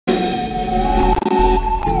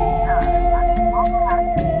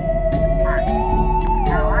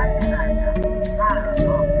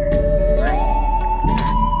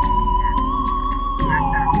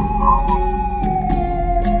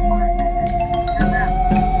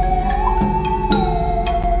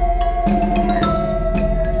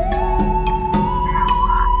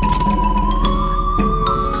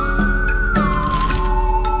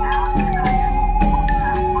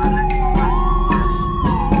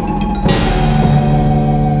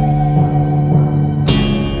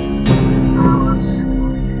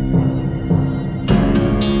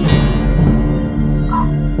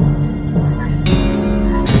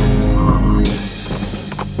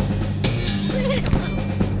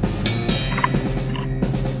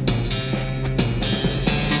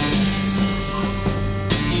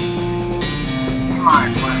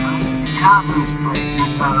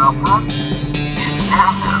help, huh?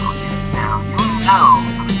 Now, you know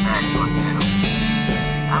that you would do.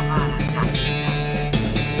 I'm gonna discuss it again.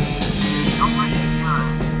 Don't let you do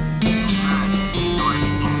it.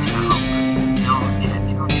 You're sort of interloper. Don't check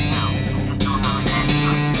your tail. Just don't have an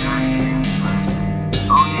answer.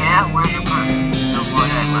 Oh yeah? Where's your purse? No boy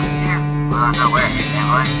that left here? Well, I'm not wearing it, am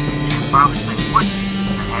I? Your folks think what?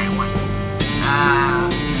 Anyway.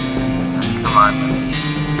 Come on, buddy.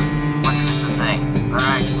 What's the thing?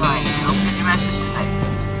 Alright, fine. Don't get your message tonight.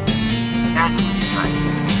 That's what you like.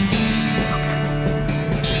 Okay.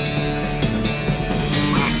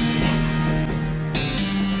 Where?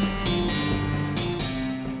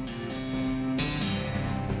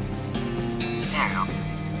 There you go.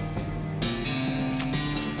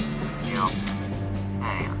 You.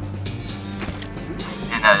 Hey.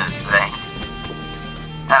 Another thing.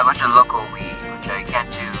 A bunch of local weed, which I can't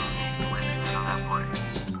do with that boy.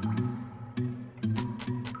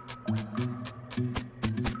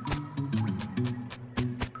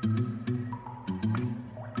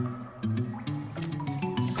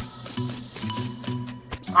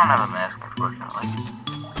 I don't have a mask, unfortunately.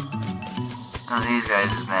 None of these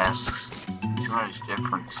guys' masks. Too much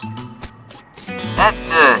difference. That's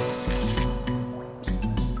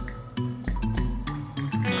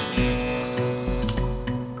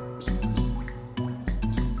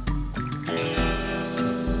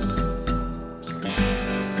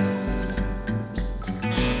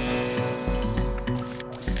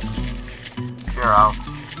sure I'll.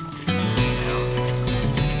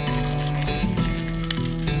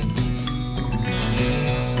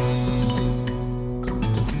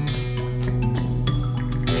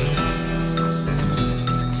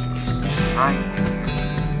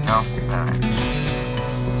 No, alright.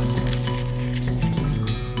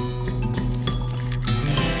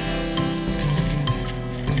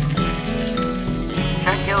 Should I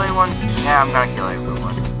kill anyone? Yeah, I'm gonna kill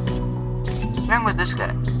everyone. What's wrong with this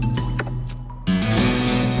guy?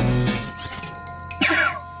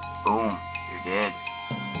 Boom, you're dead.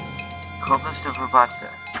 Cultist of Robotsa.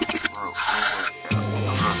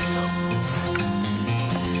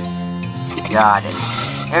 Got it.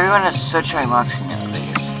 Everyone has such high marks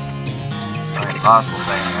nowadays. Alright, boss will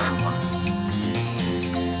bang everyone.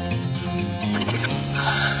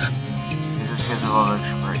 This is because of all the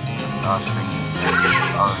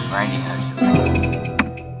all the grinding I do.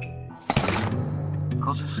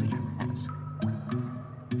 Culture Leader Menace.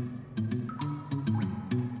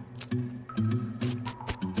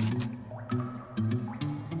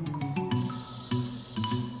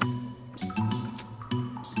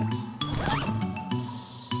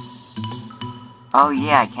 Oh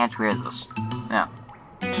yeah, I can't wear those. No.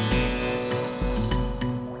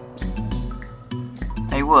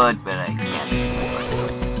 I would, but I can't.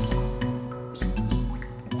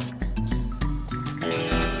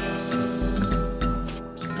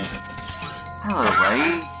 Hello,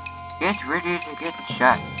 buddy. Get ready to get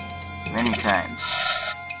shot. Many times.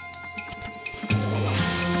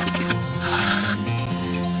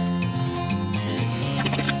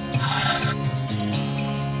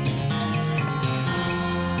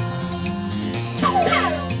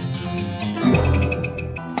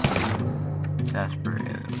 That's pretty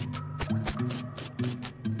good.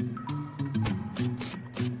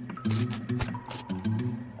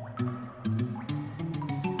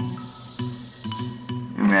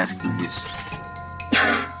 Your mask is.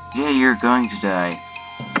 Yeah, you're going to die.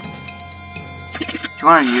 Which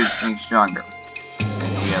one of you is stronger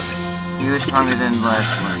than the other? You are stronger than the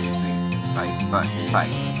last one.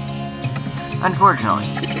 Fight. Unfortunately.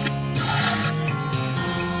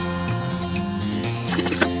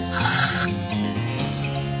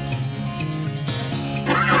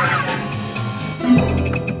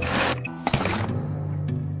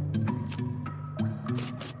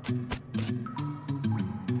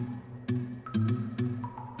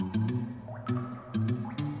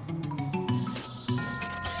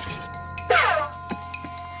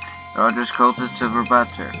 Rogers cultist of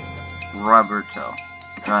Roberto.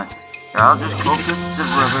 Rogers cultist of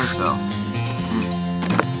Roberto.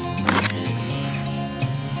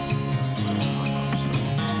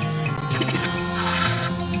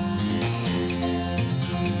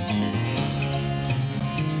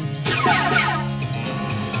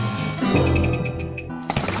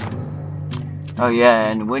 Oh yeah,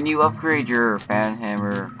 and when you upgrade your fan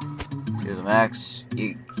hammer to the max,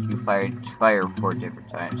 you fire 4 different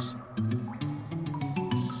times.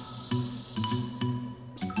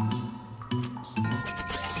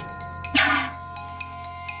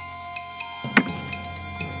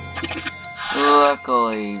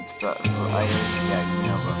 Luckily, Buffalo.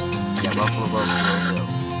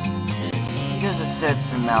 there's a set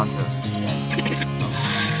amount of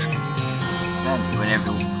then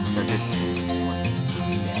whenever does it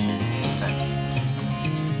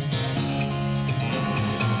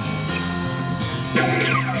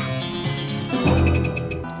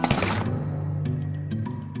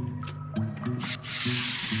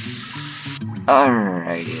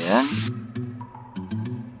alrighty then.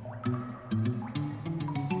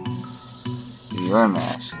 Your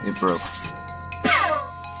mask, it broke.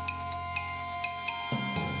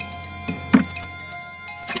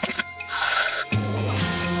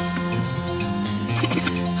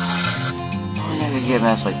 Get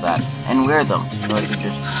masks like that and wear them so I can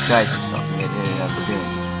just disguise myself and get hit up for doing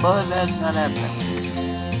this. But that's not happening.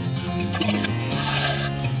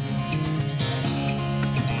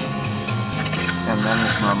 And then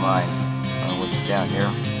it's my mind. What's down here?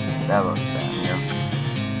 That looks down here.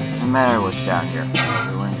 Doesn't matter what's down here.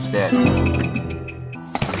 Everyone's dead.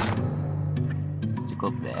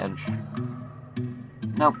 Tickle badge.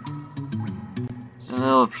 Nope. It's a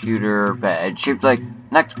little pewter badge shaped like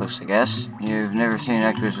an octopus, I guess. You've never seen an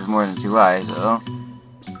octopus with more than 2 eyes, though.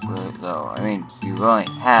 I mean, you only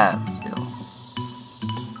have still.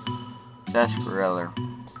 That's Gorilla.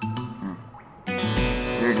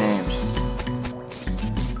 Weird names.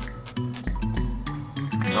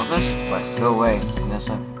 Elvis? What? Go away. That's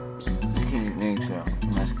not.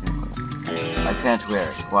 I can't wear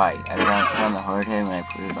it. Why? I found the hard head when I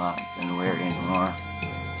put it on. I can't wear it anymore.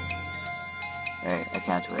 Hey, I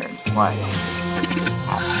can't wear it. Why?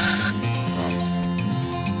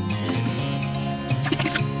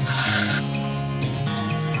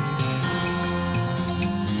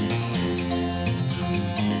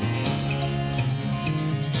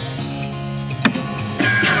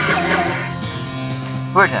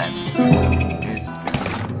 Four times.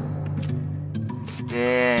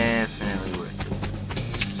 Definitely worth it.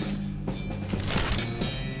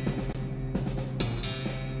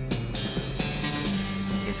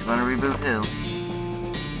 Guess we're gonna reboot too.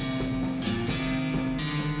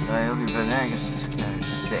 So I hope you're better. I guess this guy is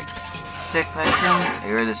sick. Sick person? I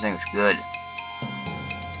heard this thing was good.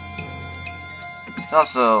 It's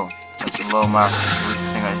also that's a low mark for the first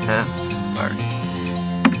thing I said. Sorry.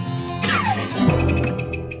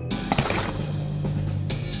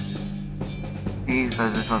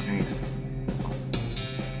 Because this one's music.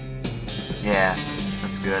 Yeah,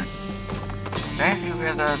 that's good. Can I actually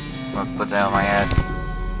wear that? I'll put that on my head.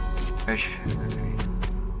 Fish.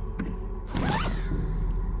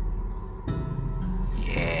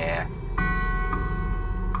 Yeah.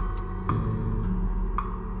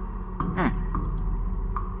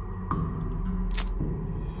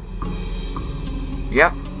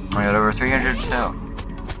 Yep. I got over 300 still.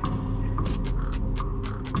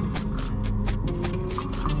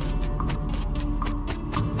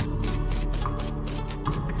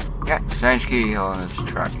 Yeah, strange keyhole in this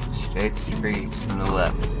truck. State Street from the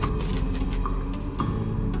left.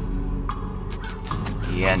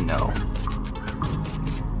 Yeah, no.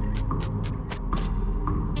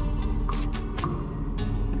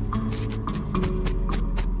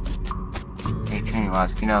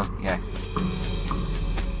 Was, you know, yeah.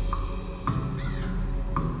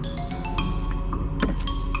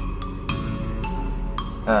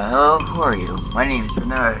 Hello, who are you? My name is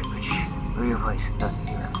Bernard. Where your voice is up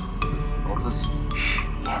here. Shh,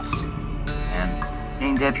 yes. And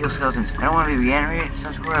getting dead peel skeletons. I don't want to be reanimated, it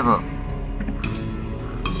sounds horrible.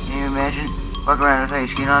 Can you imagine? Walk around without your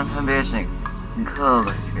skin on? Embarrassing. And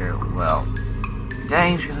cold here, well.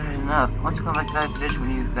 Dying's really enough. Once you come back to that position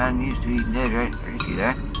when you've gotten used to eating dead, right? Are you see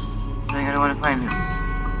there? Something I don't want to find him.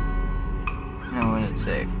 No one is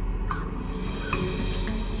safe.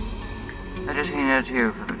 I just came out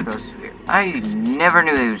here for the coast of here. I never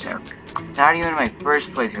knew that he was there. Not even in my first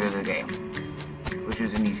playthrough of the game, which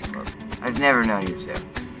was an easy mode. I've never known he was there.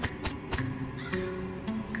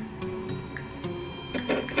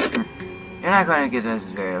 You're not going to get this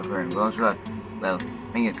burial for any bones, but, well,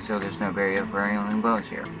 I think it's still there's no burial for any bones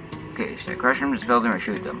here. Okay, should I crush them, dispel them, or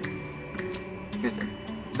shoot them? Shoot them.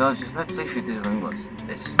 So let's just let's shoot these living bones.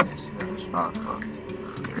 This, small code.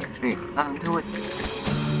 XP. Nothing to it.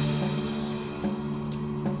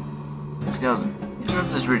 Skeleton.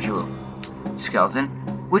 Interrupt this ritual. Skeleton,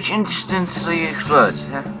 which instantly explodes.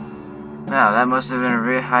 Wow, that must have been a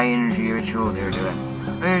very high energy ritual they were doing.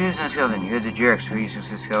 What are you using a skeleton? You're the jerks who uses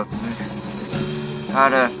the skeletons. How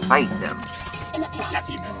to fight them.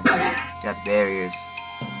 Got barriers.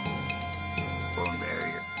 Bone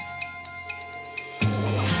barrier.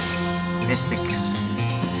 Mystics.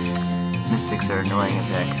 Mystics are annoying as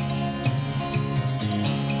heck.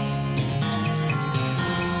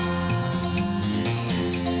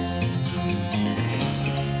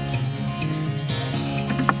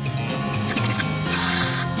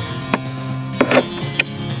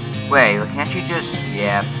 Wait, well, can't you just...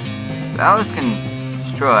 Yeah. Alice can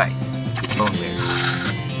destroy these bone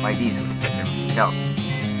barriers. Quite easily. They're skeletons.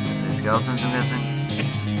 They're skeletons, I'm guessing?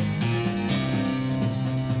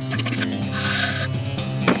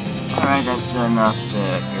 Alright, that's enough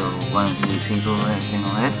to kill one of these people with a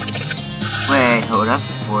single hit. Wait, hold up,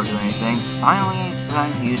 before doing anything. Finally, it's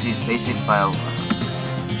time to use these basic file files.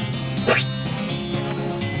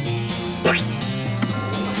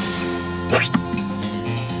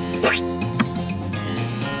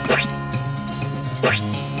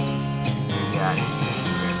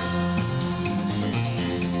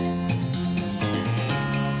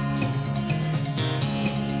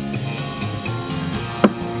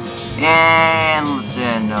 And let's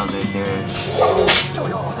know that there's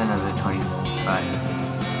another 25.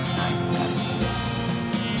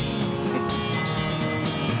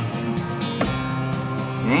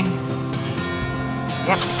 Okay.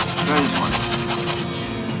 Yep, try this one.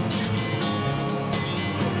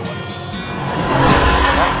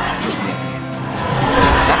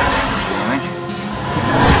 Damage.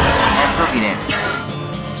 And cookie damage.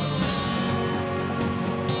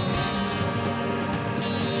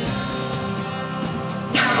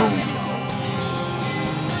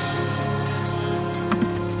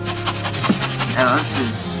 Now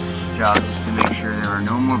this job is to make sure there are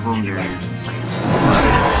no more bone barriers in place.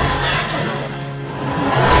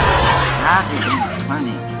 Ah, they do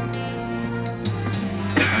plenty.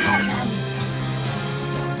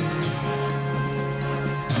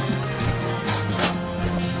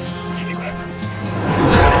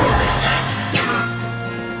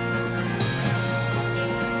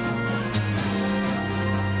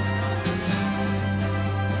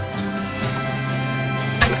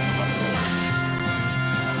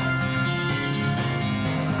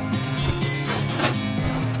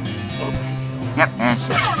 Yep, and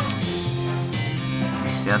shit. We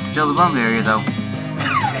still have to kill the bone barrier though.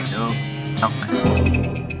 So, okay.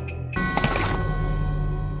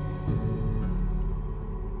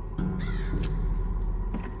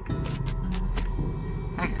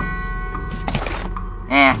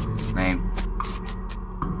 Lame.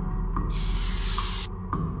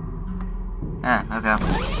 Ah, okay.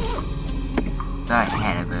 Thought I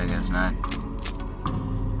had it, but I guess not.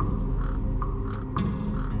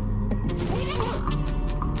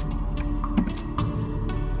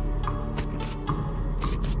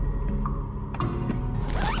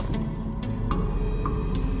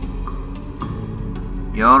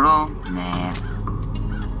 Yodel? Nah.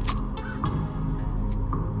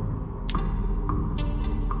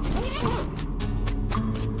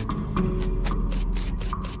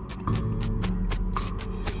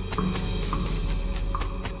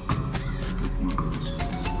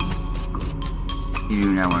 You do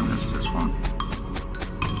not want to miss this one.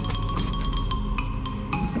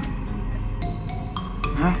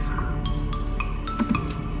 Alright.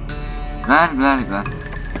 Glad.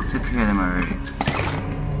 Took care of them already.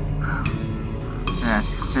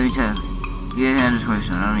 So you tell me. You didn't have this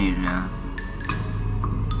question, I don't need to know.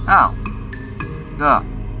 Oh. Go.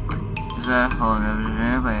 Is that a whole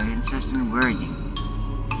other by consistent worrying?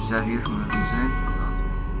 Does that view from what I'm saying?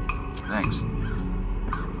 Thanks.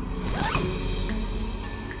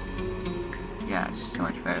 Yeah, it's so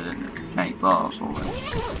much better than the tiny balls.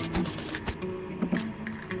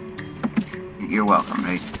 You're welcome,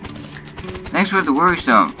 mate. Thanks for the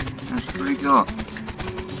worrisome. That's pretty cool.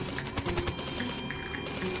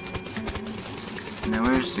 Now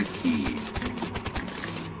where's the key?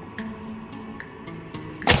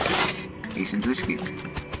 Decent whiskey.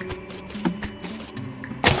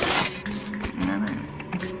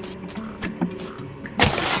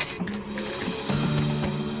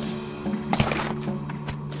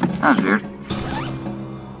 That was weird.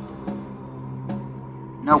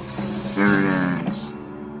 Nope. There it is.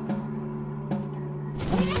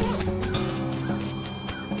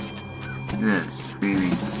 This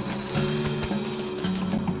screaming.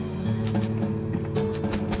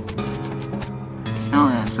 Oh,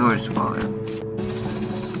 yeah, storage spoiler.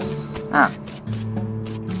 Ah.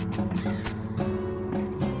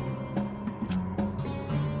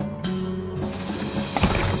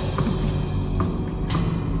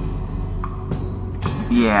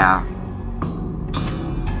 Yeah.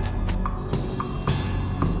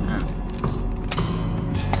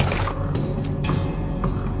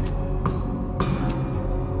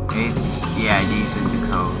 Yeah, these are the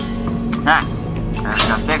code. Ha!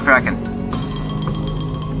 Now say Kraken.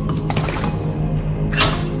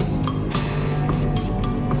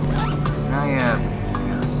 Now you have...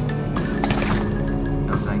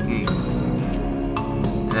 No, thank you.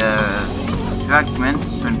 The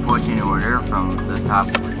documents in 14 order from the top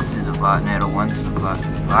to the botnet ones, the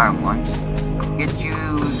bottom ones, get you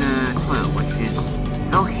the clue, which is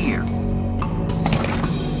go here.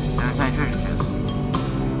 There's my treasure chest.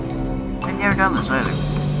 I've never done this either.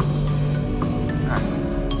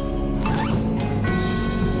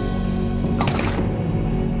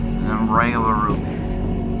 An array of a root.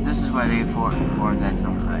 This is why they formed that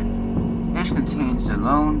tome site. This contains a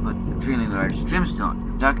lone but extremely large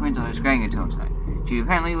gemstone, document of describing a tome site. She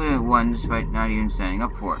apparently won despite not even standing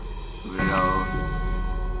up for it. Widow.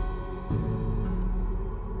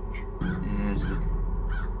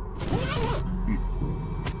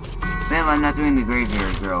 Well, I'm not doing the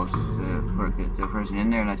graveyard girls. The person in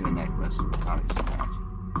there, not doing that quest. Obviously not.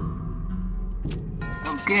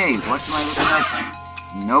 Okay, what am I looking at?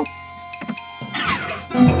 Nope.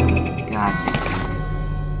 God.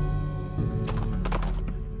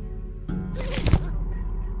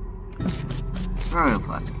 Royal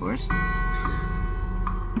plots, of course.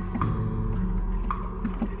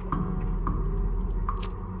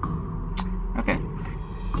 Okay.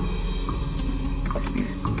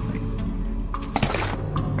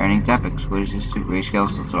 Burning topics. What is this to grayscale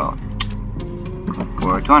thrall?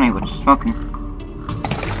 420, which is smoking.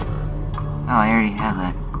 Oh, I already have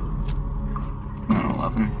that.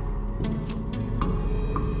 111.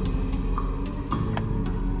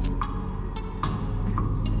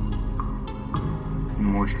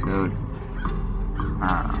 Morse code.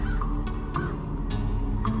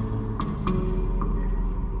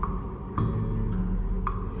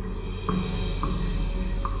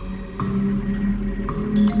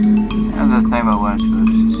 That was the same about what I'm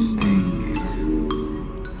supposed to say.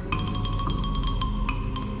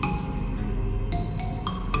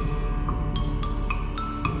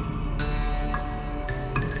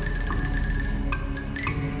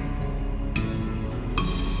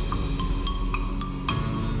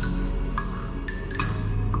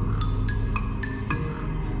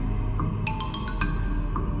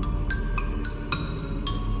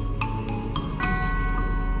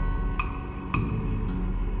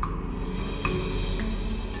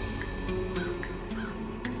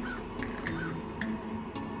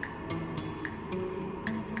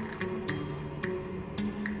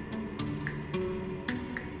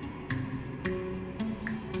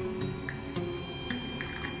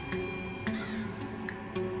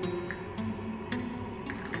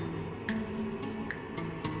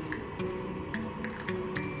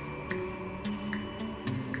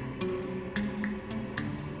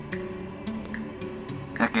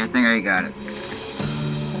 Okay, I think I got it.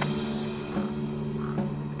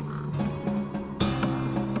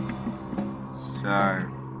 Sorry,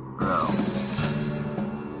 bro.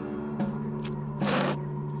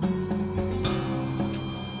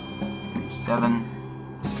 7.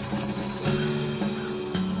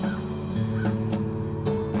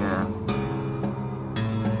 Yeah.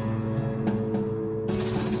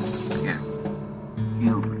 Yeah.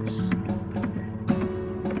 Hubris.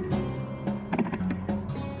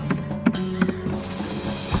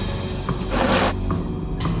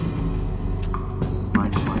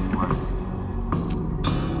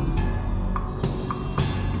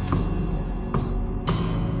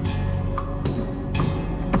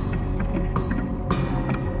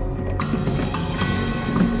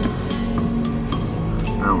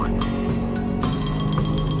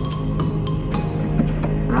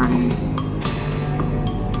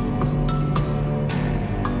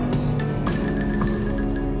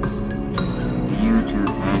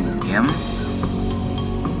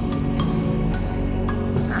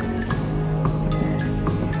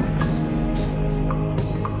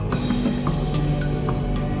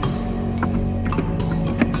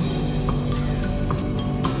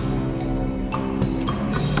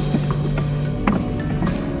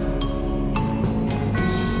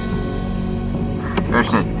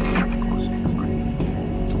 There's it.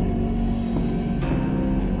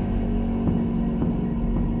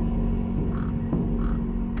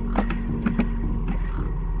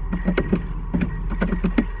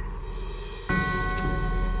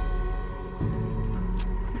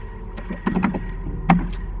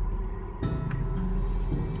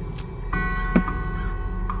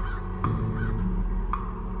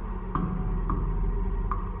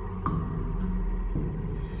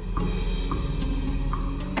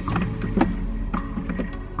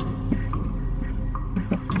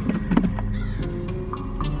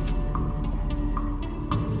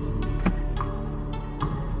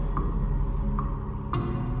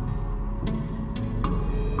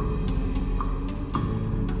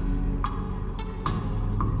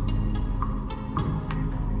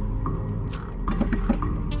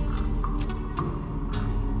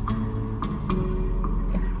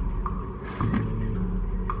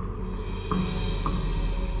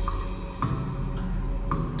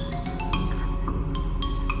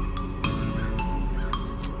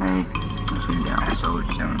 2 down, so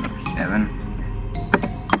it's down number 7.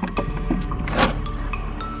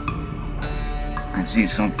 I see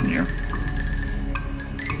something here.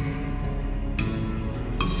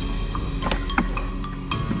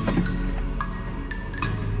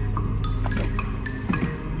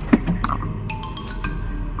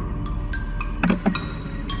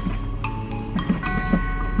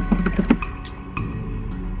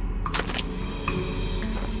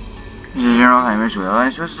 General Hamish will.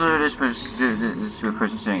 I'm supposed to this to a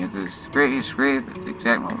person saying it. This grave at the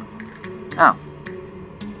exact moment. Oh.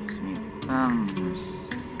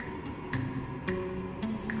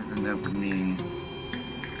 Doesn't open meeting.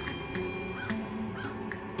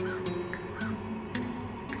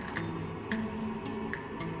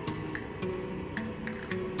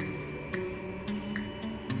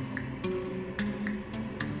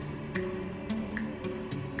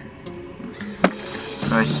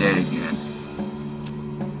 So I say it again.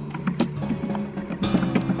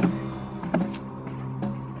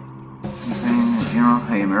 General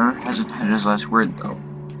Hamer hasn't had his last word though.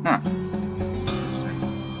 Huh.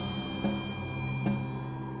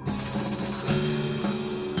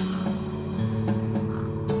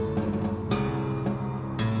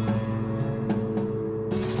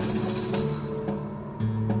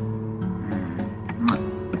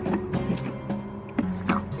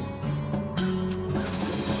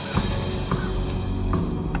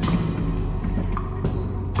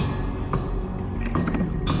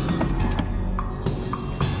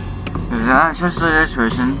 Just let this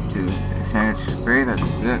person to send its grave at the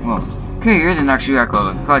exact moment. Okay, here's the next UAC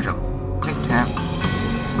level. Cudgel. Tick tap.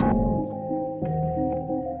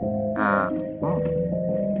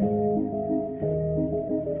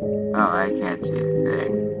 Oh, I can't see a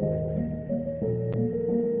thing.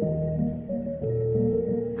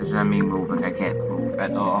 This is not me moving. I can't move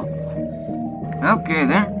at all. Okay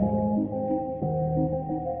then.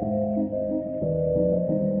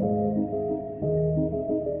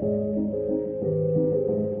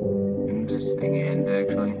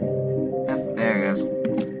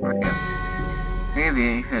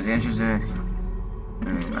 Maybe if the answers are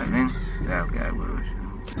lightning, that guy would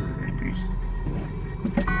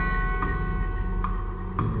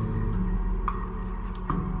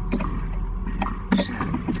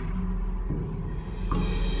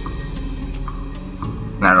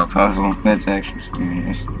not a puzzle, that's actually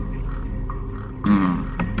serious.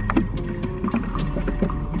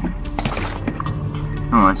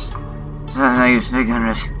 Oh, what's that? I use big on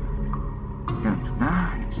this.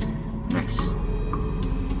 Nice.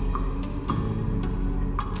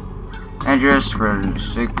 Address for the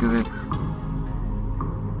sake of it.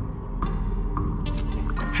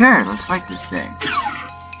 Sure, let's fight this thing.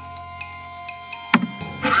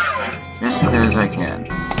 Just because I can.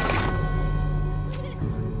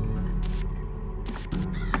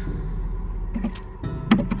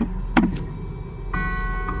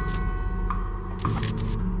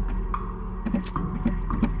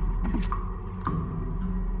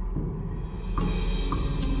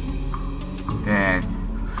 Yeah,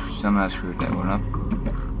 somehow screwed that one up.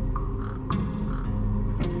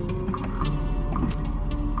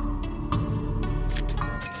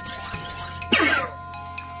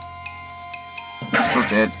 Still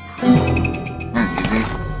dead. That's easy.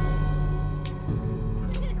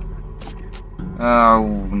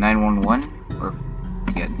 911? Or,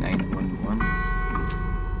 yeah, 911.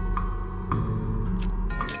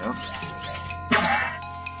 There we go.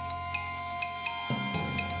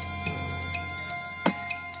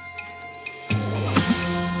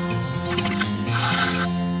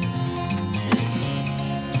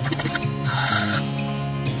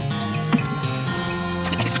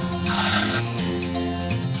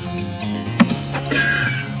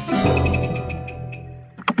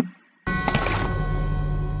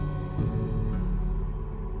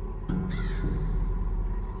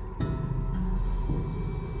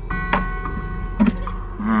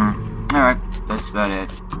 Alright, that's about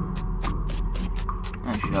it.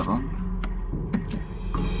 A shovel.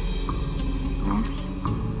 Oops.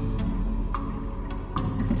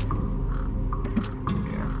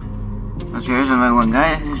 Yeah. Okay, here's my one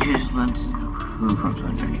guy who just lets food from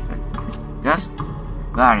underneath it. Just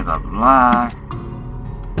blah blah blah.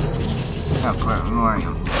 Oh, quite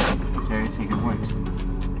Memoriam. So everything at once.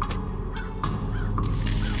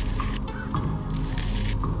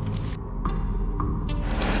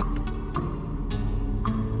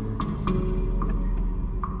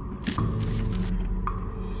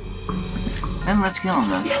 Then let's kill him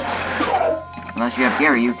then. Unless you have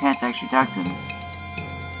Gary, you can't actually talk to him.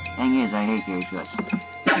 Thing is, I hate Gary's guts.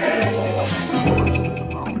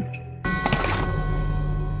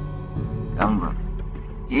 Dumber.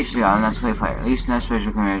 Each gun, let's play fire. At least not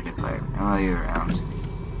special commemorative fire. And while you're around.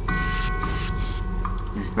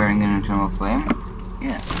 Is burning an eternal flame?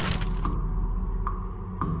 Yeah.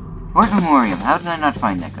 What Memoriam? How did I not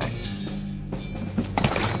find that guy?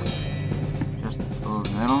 Just full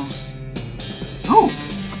of medals. Ooh!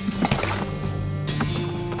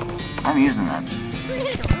 I'm using that.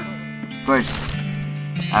 Of course,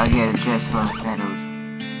 I'll get a chest full of medals.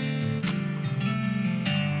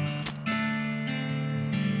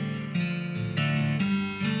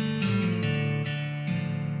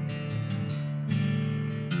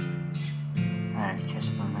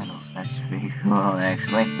 That's pretty cool,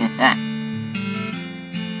 actually.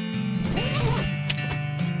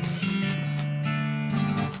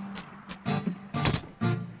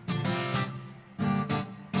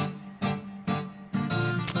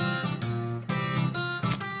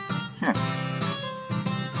 Sure.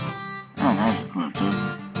 Oh, that's cool, too.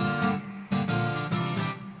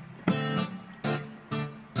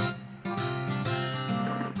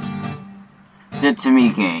 Get to me,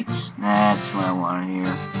 Gates. That's what I want to hear.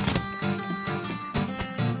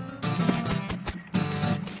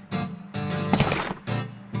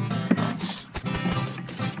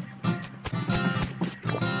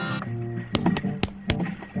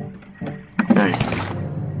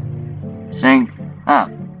 Saying, oh.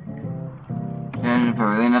 And for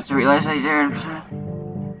really not to realize I didn't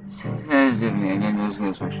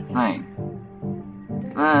playing.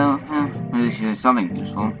 Well, at least it's something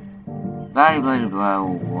useful. Blah blah blah,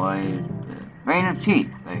 what? Rain of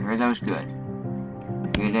Teeth. I heard that was good.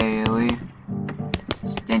 Good AoE.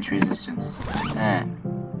 Stench resistance.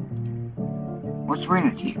 What's Rain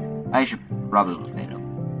of Teeth? I should probably look that up.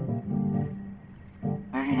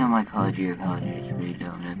 I already know my ecology or ecology is really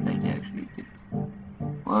don't if I actually did.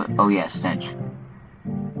 Well, oh yeah, stench.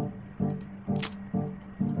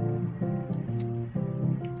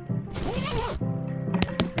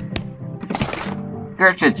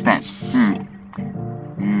 Gertrude Spence.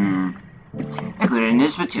 Included in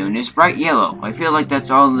this platoon is bright yellow. I feel like that's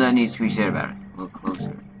all that needs to be said about it. Look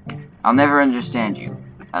closer. I'll never understand you.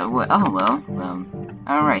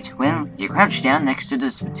 Alright, well, you crouch down next to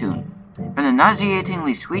this platoon. From the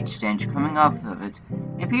nauseatingly sweet stench coming off of it,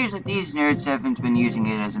 it appears that these nerds haven't been using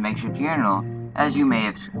it as a makeshift urinal, as you may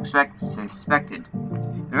have suspected.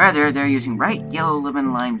 But rather, they're using bright yellow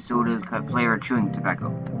lemon lime soda flavored chewing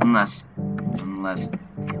tobacco. Unless.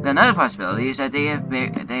 Another possibility is that they have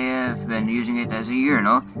been using it as a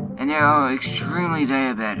urinal, and they are all extremely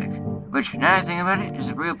diabetic. Which, now that I think about it, is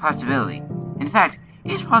a real possibility. In fact,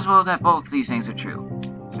 it is possible that both these things are true.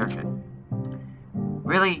 Search it.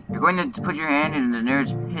 Really? You're going to put your hand in the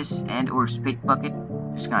nerd's piss and or spit bucket?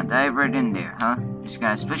 Just gonna dive right in there, huh? Just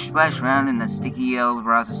gonna splish splash around in that sticky yellow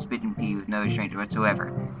broth of spit and pee with no restraint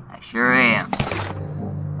whatsoever. I sure am.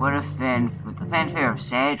 What a with the fanfare of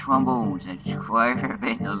sad trombones and choir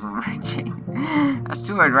bells overreaching. A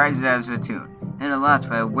sword rises out of the platoon, then a lot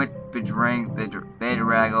by a wet,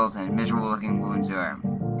 bedraggled, and miserable-looking woman's arm.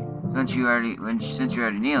 Since you're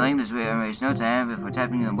already kneeling, this way I waste no time before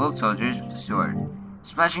tapping on both soldiers with the sword,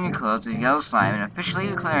 splashing your clothes with yellow slime, and officially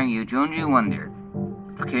declaring you Jonesy Wonder,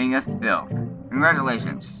 king of filth.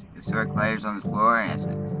 Congratulations! The sword clatters on the floor, and as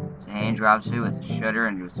the hand drops it with a shudder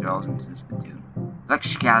and withdraws into the platoon.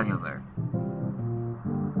 Excalibur.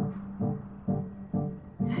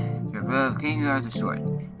 Of King Arthur's sword.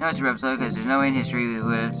 No, it's a replica because there's no way history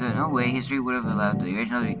would have allowed the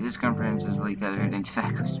original to be this comprehensively covered in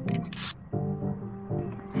tobacco spit.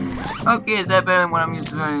 Okay, is that better than what I'm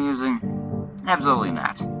using? Absolutely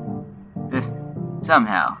not.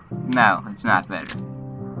 Somehow. No, it's not better.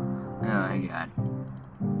 Oh my god.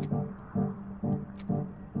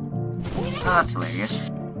 Oh, that's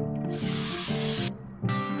hilarious.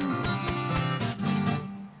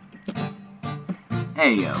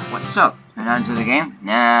 Hey yo, what's up? Been on to the game?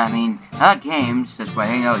 Nah, I mean, not games, that's why I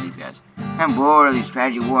hang out with these guys. I'm bored of these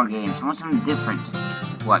strategy war games, I want something different.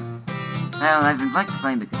 What? Well, I've been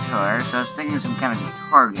playing the guitar, so I was thinking of some kind of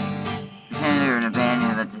guitar game. Pretend they're in a band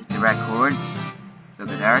and have direct chords. So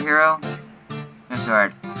Guitar Hero? That's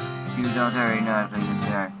hard. You don't already know how to play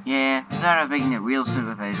guitar. Yeah, I thought of making a real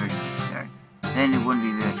simplified version of guitar. Then it wouldn't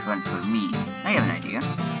be very much fun for me. I have an idea.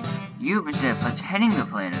 You, instead of pretending to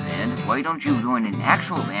play in a band, why don't you join an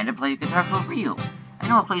actual band and play guitar for real? I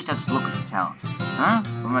know a place that's looking for talent. Huh?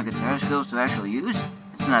 For my guitar skills to actually use?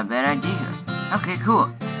 It's not a bad idea. Okay, cool.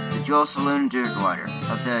 The Joel Saloon in Dirtwater.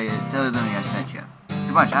 I'll tell them I sent you. It's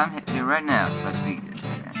a bunch. I'm hitting it right now. Let's be good.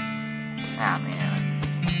 Ah, man.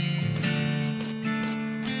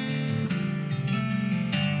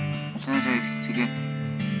 Sanitary ticket.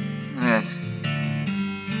 Yes.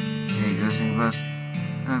 There he goes. was.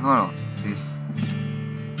 Hold please.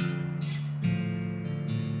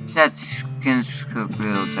 That's skins cook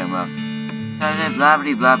real time up. Blah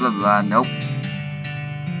blah blah blah blah. Nope.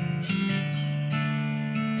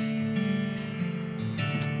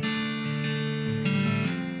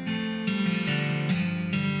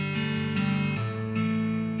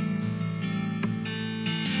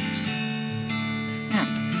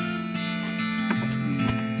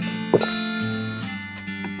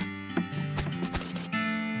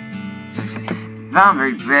 Found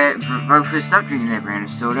breakfast. Stop drinking that brand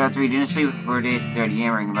of soda. After he didn't sleep for 4 days, he started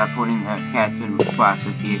yammering about putting that cat in the box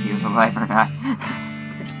to see if he was alive or not.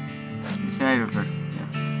 Decided for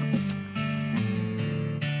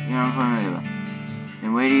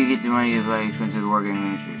then where do you get the money to buy expensive wargame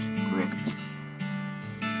miniatures? Quick.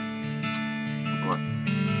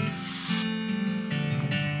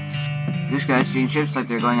 This guy's seeing chips like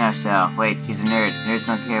they're going out of style. Wait, he's a nerd. Nerds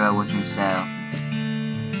don't care about what's in style.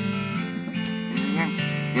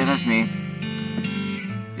 Yeah, that's me.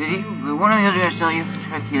 Did he? One of the other guys tell you?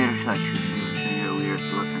 Try to keep it a touch.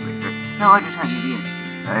 No, I just had you be in.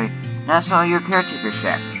 Alright? Now I saw your caretaker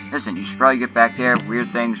shack. Listen, you should probably get back there.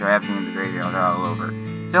 Weird things are happening in the graveyard all over.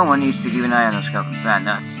 Someone needs to keep an eye on those couple of fat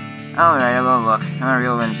nuts. Alright, I'll go look. I'm a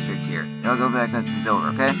real strict here. I'll go back up to the door,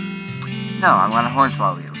 okay? No, I'm gonna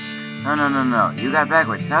hornswallow you. No. You got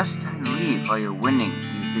backwards. Now's the time to leave while you're winning,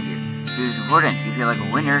 you figure. It's important. You feel like a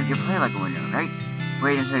winner, you play like a winner, right?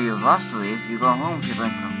 Wait until you've lost the lead. You go home feeling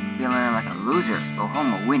like a loser. Go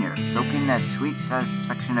home a winner. Soak in that sweet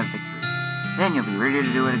satisfaction of victory. Then you'll be ready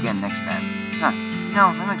to do it again next time. Huh.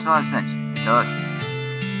 No, that makes a lot of sense. It does.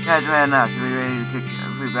 Guys, we're out now. So we're ready to kick.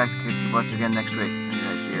 We'll be back to kick your butts again next week.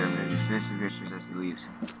 This is as he leaves.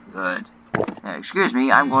 Good. Excuse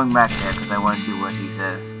me, I'm going back there because I want to see what he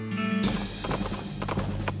says.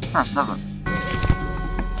 Huh, nothing.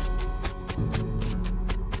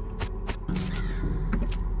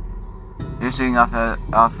 They're sitting off the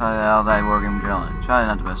Aldi Wargame drilling. It's probably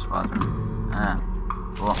not the best spot. Ah,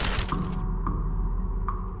 cool.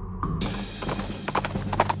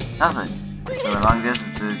 Nothing. So the long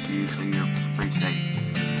distances usually you're pretty safe.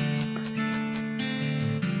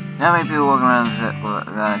 Not many people walking around the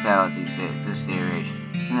cattle this iteration.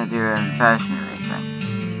 Isn't that dear and fashion or anything?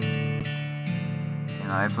 You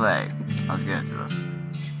know, I play. Let's get into this.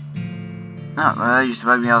 No, well, that used to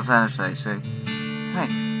bug me all the time to say, so. Hey.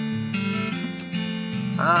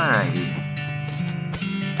 Alrighty.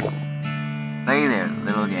 Play there,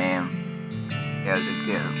 little game. Yeah, just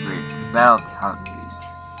get a great battle count.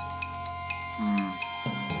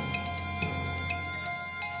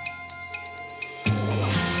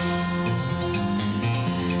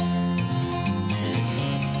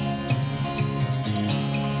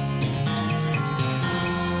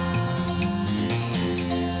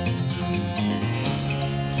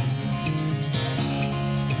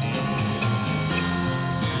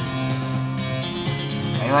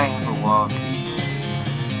 I have a wall key.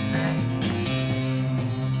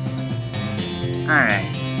 Alright.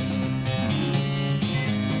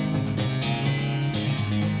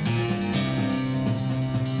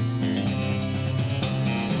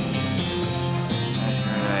 That's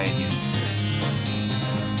right.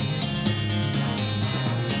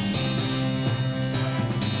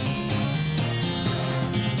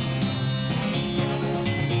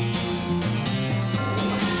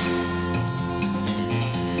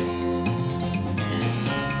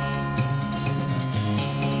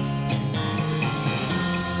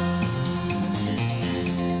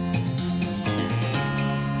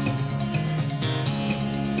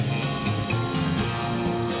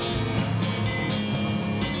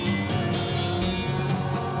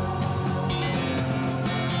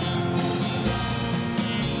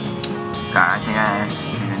 God, I think I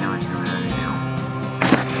even know what to do.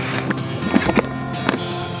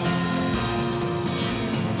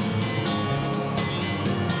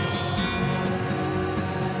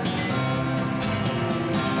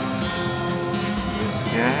 This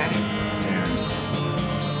guy.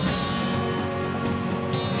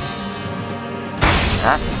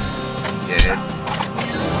 That's good.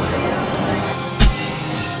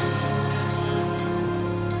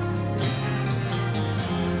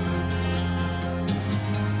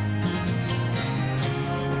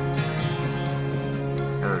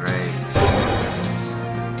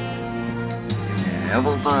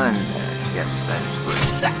 Double done. Yes, that is good.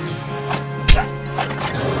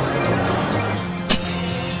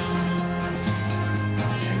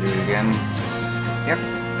 And do it again. Yep.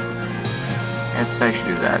 Yes, I should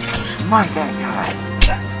do that. My God,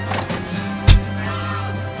 God.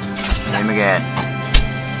 Him again.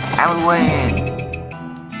 I would win.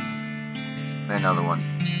 Another one.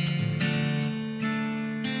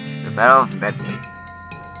 The Battle of Medley.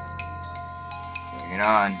 Bring it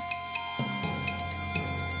on.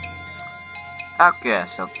 Okay,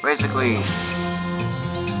 so basically,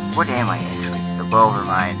 what am I actually? The Bover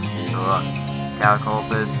Mine. So,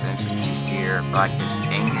 Calculus, Infantry Seer, Blackness,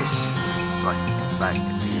 Angus,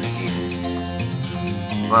 Blackness,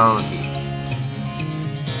 Loathing.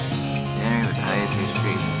 The enemy with the highest HP.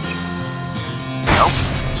 Nope.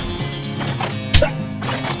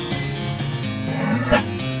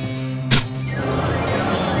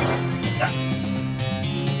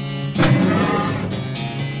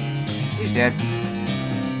 He's dead.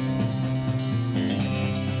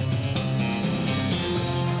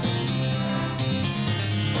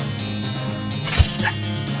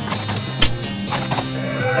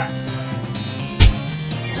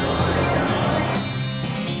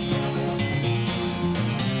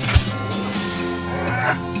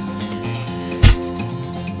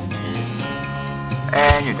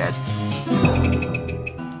 And you're dead.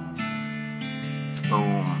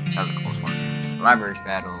 Boom. That was a close one. Library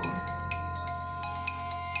battle.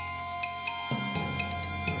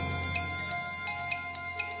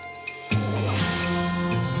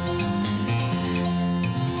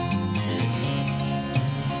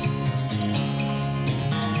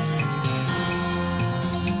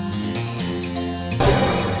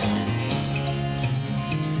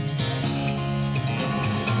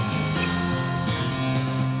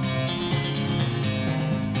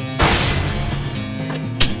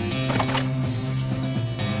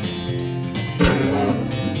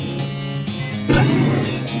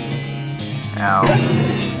 Ow.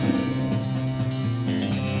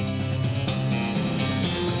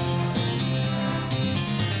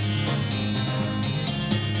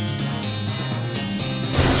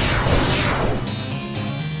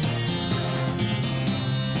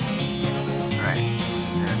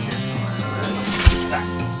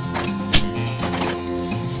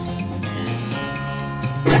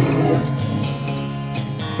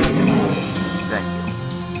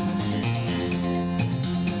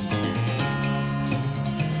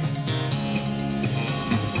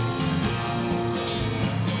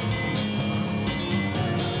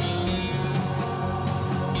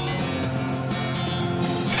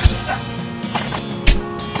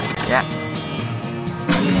 Yeah.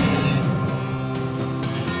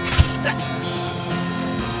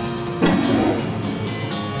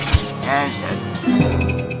 And it's dead.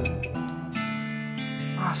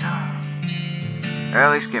 Awesome.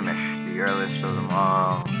 Early skirmish, the earliest of them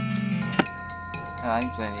all. I'm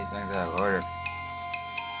saying these things out of order.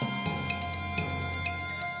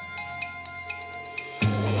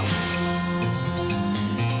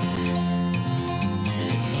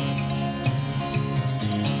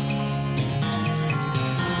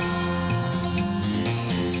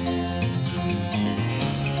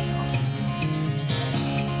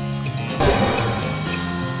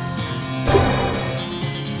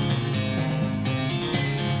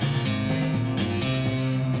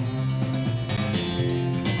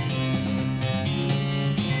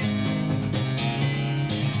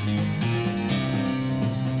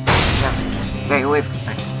 Get away from me.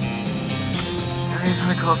 Get away from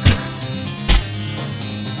the closest.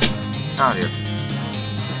 Oh dear.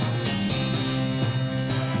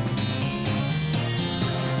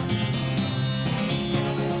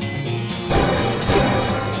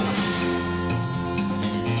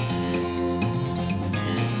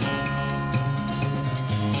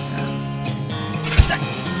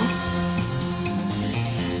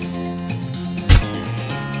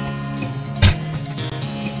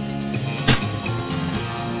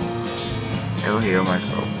 I will heal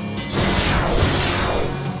myself.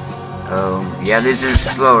 Yeah, this is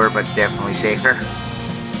slower, but definitely safer.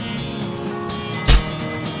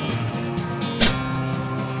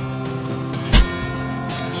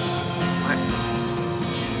 What?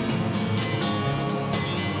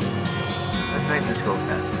 Let's make this go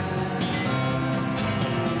faster.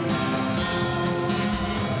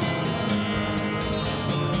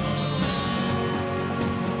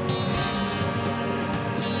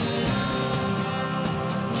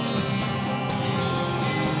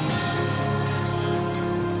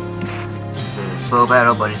 Slow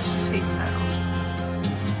battle, but it's a safe battle.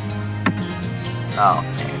 Oh,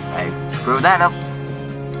 okay. I screwed that up.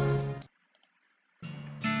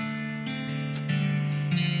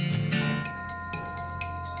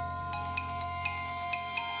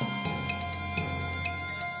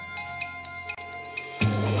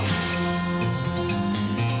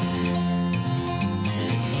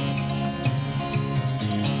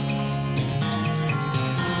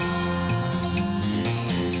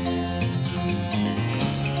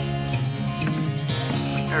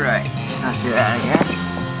 Alright, let's do that again.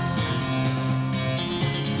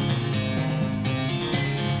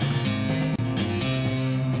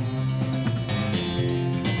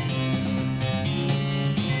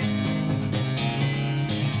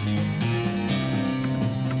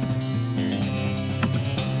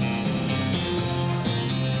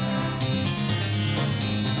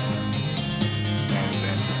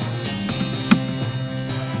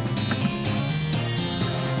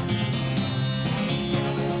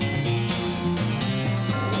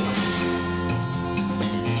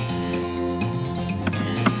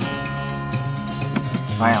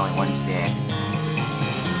 Finally, one's dead.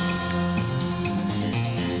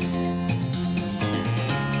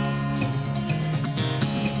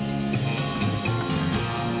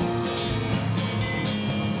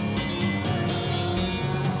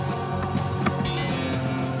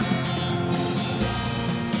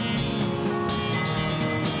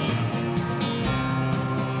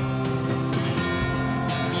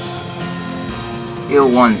 Heal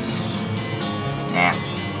once. Nah.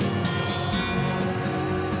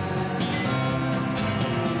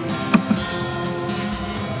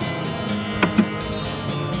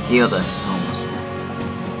 Heal the homeless.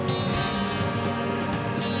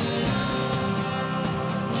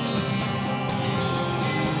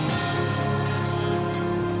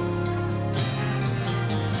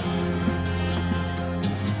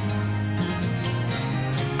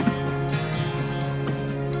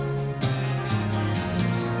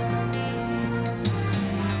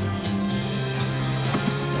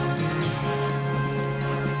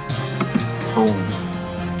 Boom.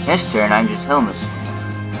 His turn, I'm just homeless.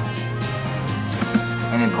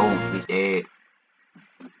 And then boom, he's dead.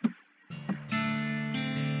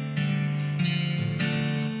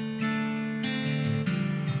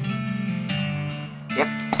 Yep.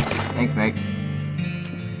 Thanks, mate.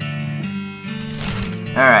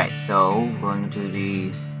 Alright, so going to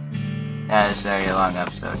the... That is already a long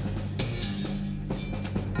episode.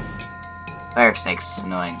 Fire snakes,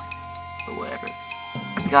 annoying. But whatever.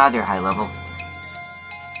 God, they're high level.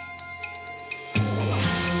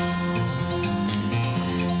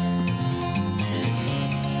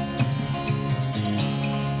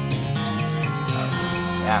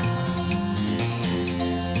 Yeah.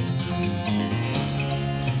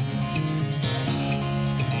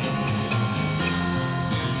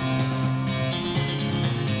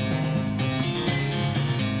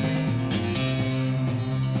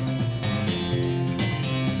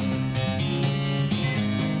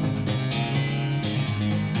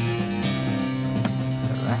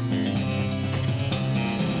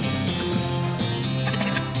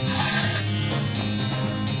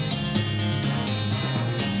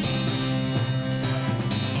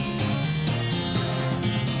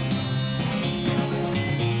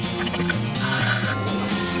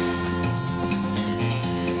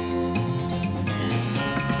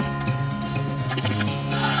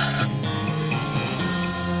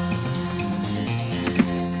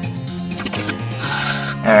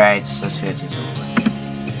 Alright, so let's get this over with.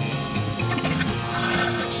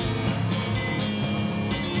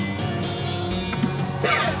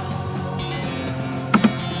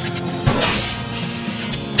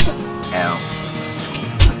 L.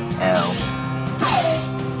 L.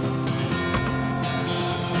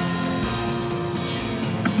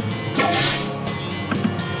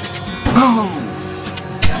 Boom!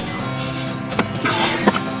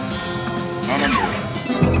 And I'm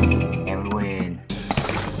doing. And we win.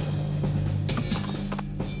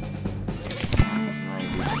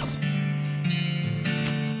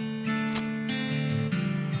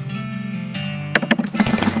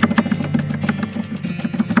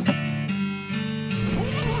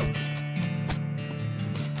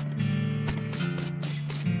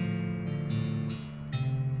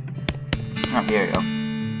 Oh, here you go.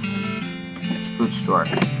 Boot store.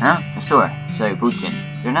 Huh? A store. Sorry, boots in.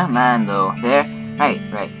 They're not mine, though. They're...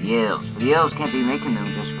 Right. The elves. But the elves can't be making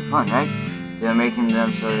them just for fun, right? They're making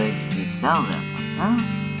them so they can sell them. Huh?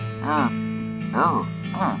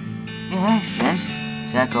 Yeah, that makes sense.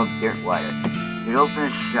 It's not called dirt wire. You'd open a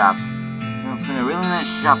shop. You'd open a really nice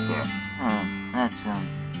shop there. That's,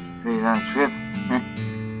 pretty long trip.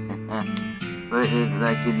 But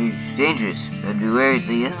it'd be dangerous. I'd be worried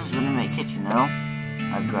the elves wouldn't make it, you know?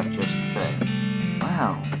 I've got just the thing.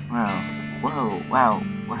 Wow.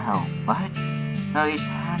 What? No, these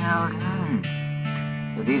handheld guns.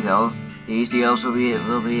 But the elves will be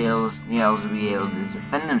able to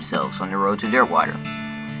defend themselves on the road to Dirtwater.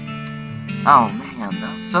 Oh man,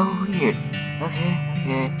 that's so weird. Okay,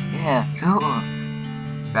 yeah, cool.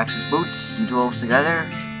 Packs his boots and tools together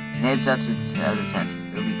and heads out to the tent.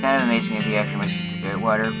 It would be kind of amazing if he actually makes it to dirt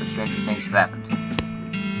water, but stranger things have happened.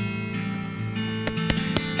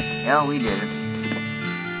 Hell, we did it.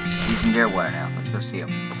 He's in dirt water now. Let's go see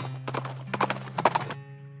him.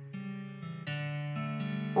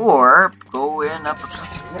 Or go in uppercut.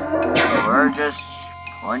 Or just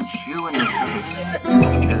punch you in the face.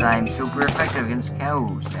 Because I'm super effective against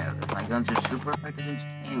cows now. My guns are super effective against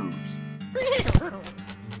cows.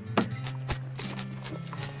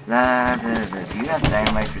 Do you have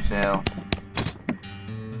dynamite for sale?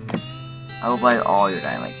 I will buy all your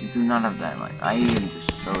dynamite. You do not have dynamite. I am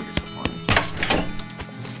just so disappointed.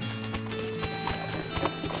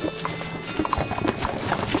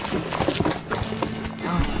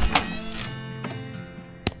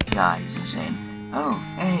 God, he's insane. Oh,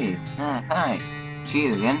 hey, hi. See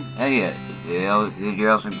you again. Oh yeah, did you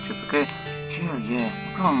also trip okay? Sure, yeah.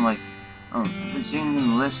 No problem, like, I've been seeing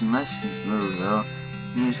them less and less since the move, though.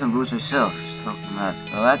 You need some boots yourself, just help them out.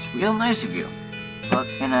 Well, that's real nice of you. What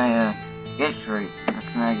can I, get for you? What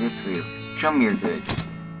can I get for you? Show me your goods.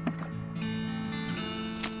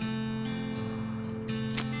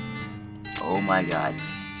 Oh my god.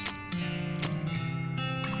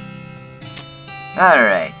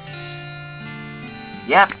 Alright.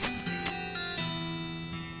 Yep.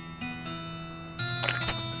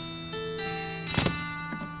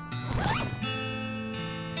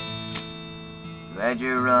 Glad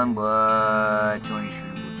you're wrong, but 20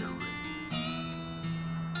 shouldn't go over.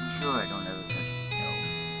 I'm sure I don't have a touch.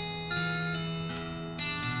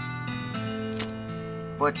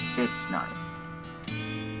 No. But it's not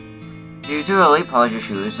it. You too early, polish your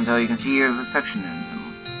shoes until you can see your reflection in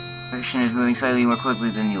them. Reflection is moving slightly more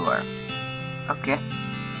quickly than you are. Okay.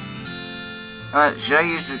 Should I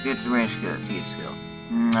use it to range skill? T skill.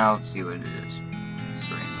 I'll see what it is.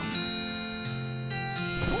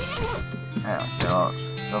 Oh,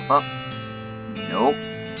 stuff up? Nope.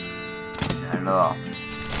 Not at all.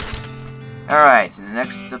 Alright, so the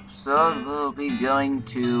next episode we'll be going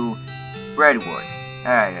to Redwood.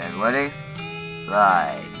 Alright guys, ready?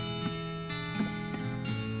 Bye.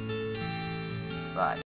 Bye.